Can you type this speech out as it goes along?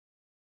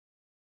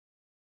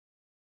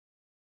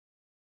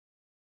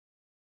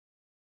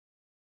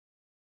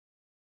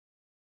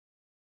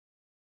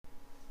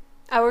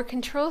Our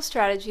control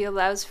strategy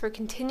allows for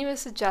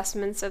continuous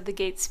adjustments of the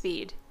gate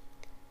speed.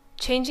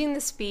 Changing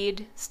the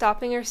speed,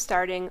 stopping or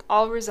starting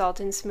all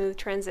result in smooth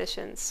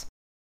transitions.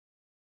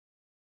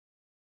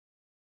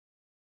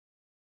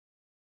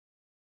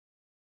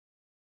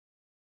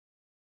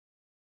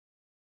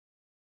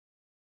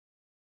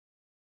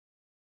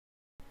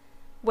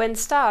 When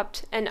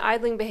stopped, an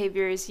idling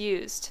behavior is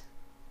used.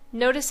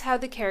 Notice how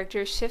the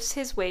character shifts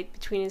his weight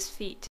between his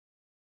feet.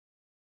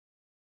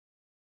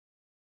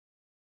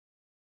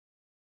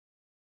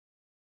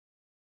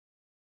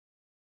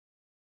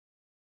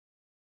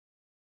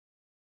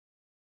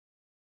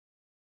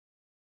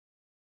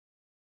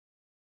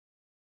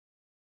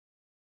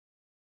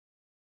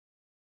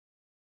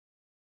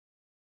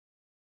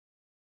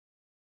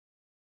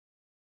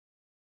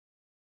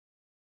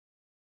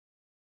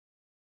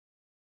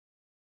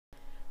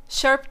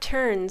 Sharp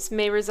turns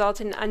may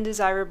result in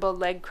undesirable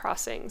leg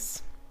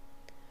crossings.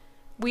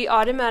 We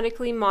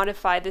automatically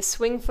modify the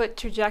swing foot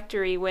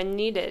trajectory when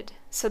needed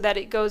so that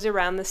it goes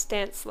around the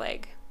stance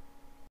leg.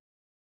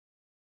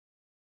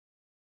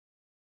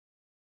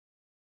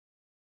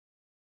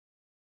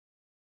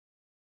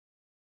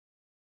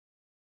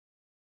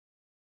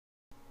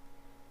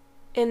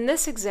 In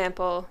this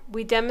example,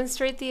 we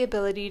demonstrate the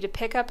ability to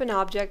pick up an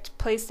object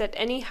placed at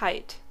any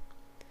height.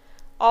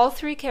 All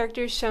three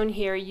characters shown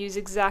here use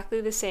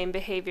exactly the same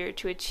behavior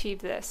to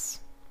achieve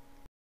this.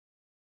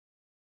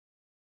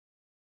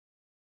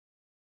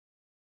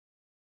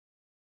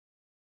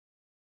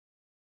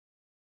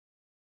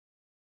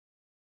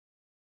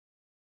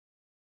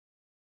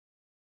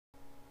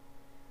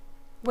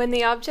 When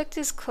the object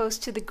is close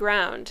to the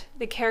ground,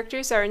 the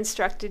characters are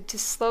instructed to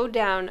slow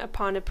down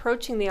upon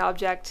approaching the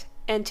object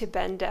and to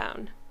bend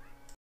down.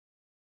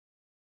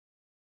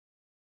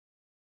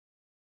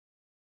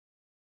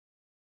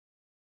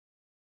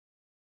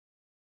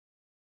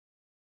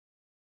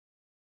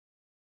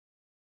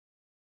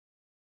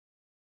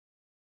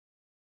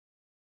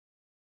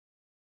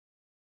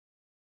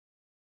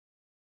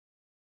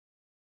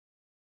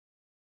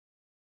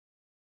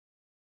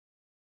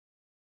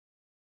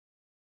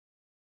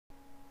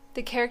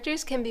 The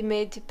characters can be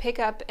made to pick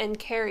up and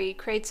carry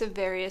crates of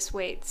various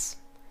weights.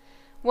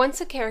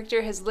 Once a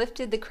character has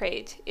lifted the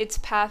crate, its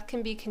path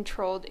can be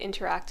controlled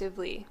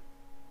interactively.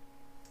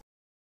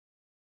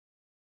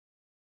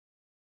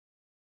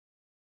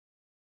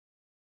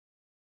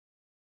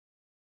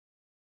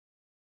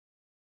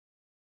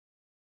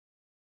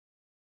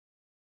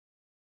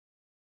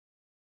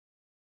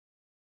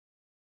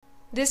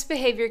 This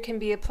behavior can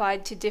be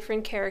applied to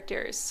different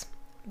characters.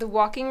 The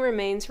walking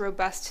remains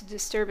robust to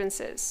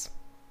disturbances.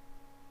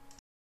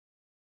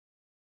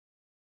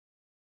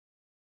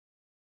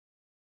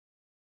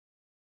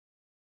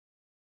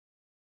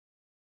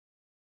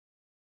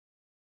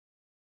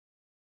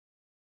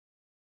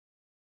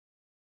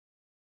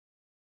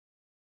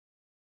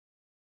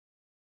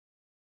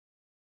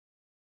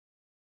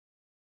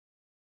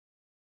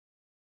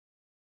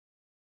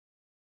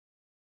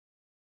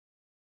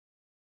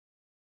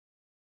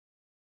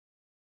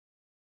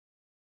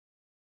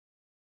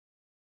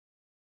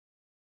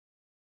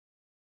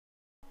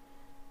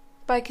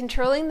 By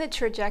controlling the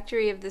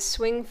trajectory of the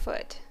swing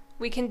foot,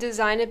 we can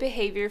design a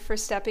behavior for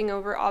stepping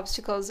over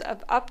obstacles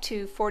of up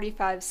to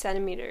 45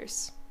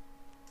 centimeters.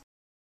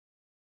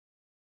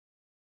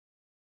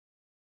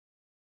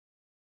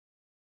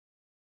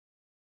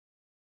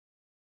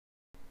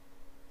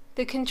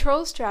 The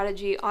control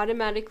strategy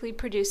automatically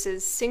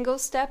produces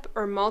single-step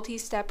or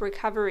multi-step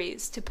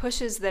recoveries to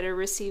pushes that are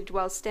received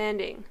while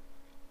standing.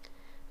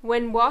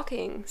 When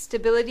walking,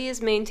 stability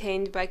is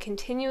maintained by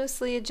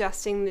continuously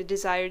adjusting the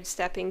desired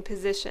stepping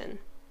position.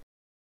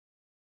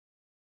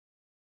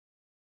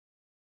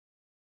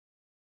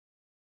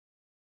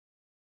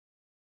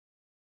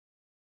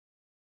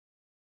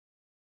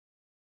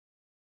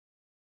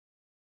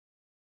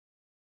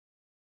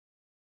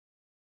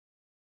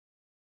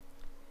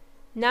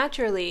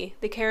 Naturally,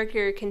 the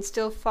character can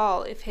still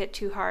fall if hit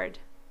too hard.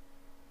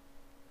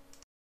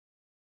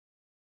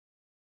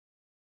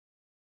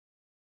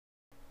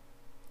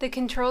 The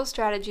control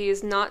strategy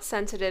is not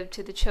sensitive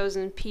to the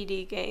chosen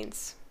PD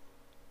gains.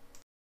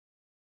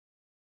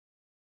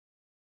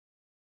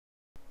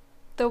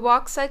 The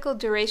walk cycle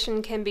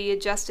duration can be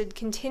adjusted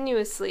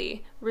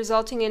continuously,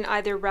 resulting in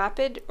either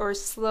rapid or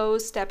slow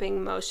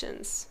stepping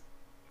motions.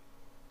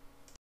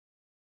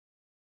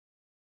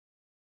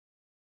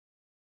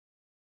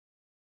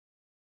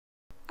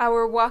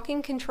 Our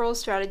walking control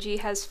strategy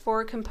has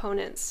 4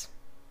 components.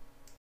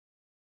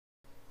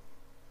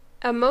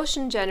 A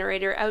motion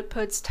generator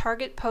outputs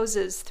target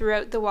poses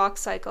throughout the walk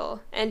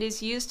cycle and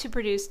is used to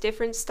produce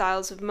different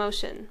styles of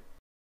motion.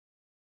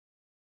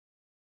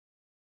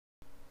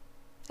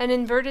 An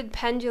inverted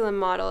pendulum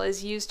model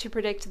is used to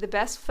predict the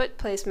best foot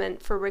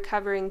placement for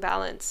recovering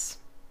balance.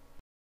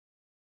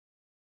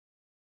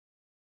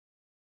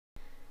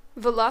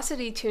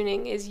 Velocity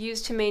tuning is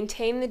used to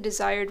maintain the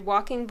desired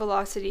walking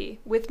velocity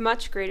with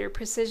much greater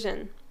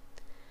precision.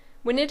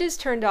 When it is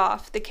turned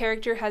off, the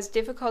character has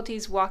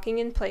difficulties walking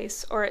in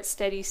place or at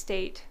steady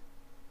state.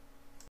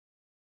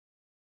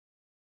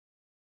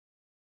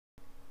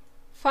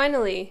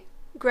 Finally,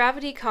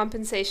 gravity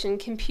compensation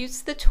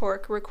computes the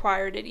torque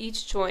required at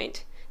each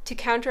joint to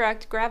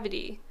counteract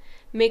gravity,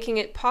 making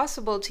it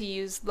possible to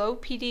use low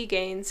PD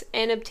gains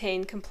and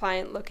obtain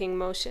compliant-looking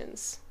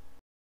motions.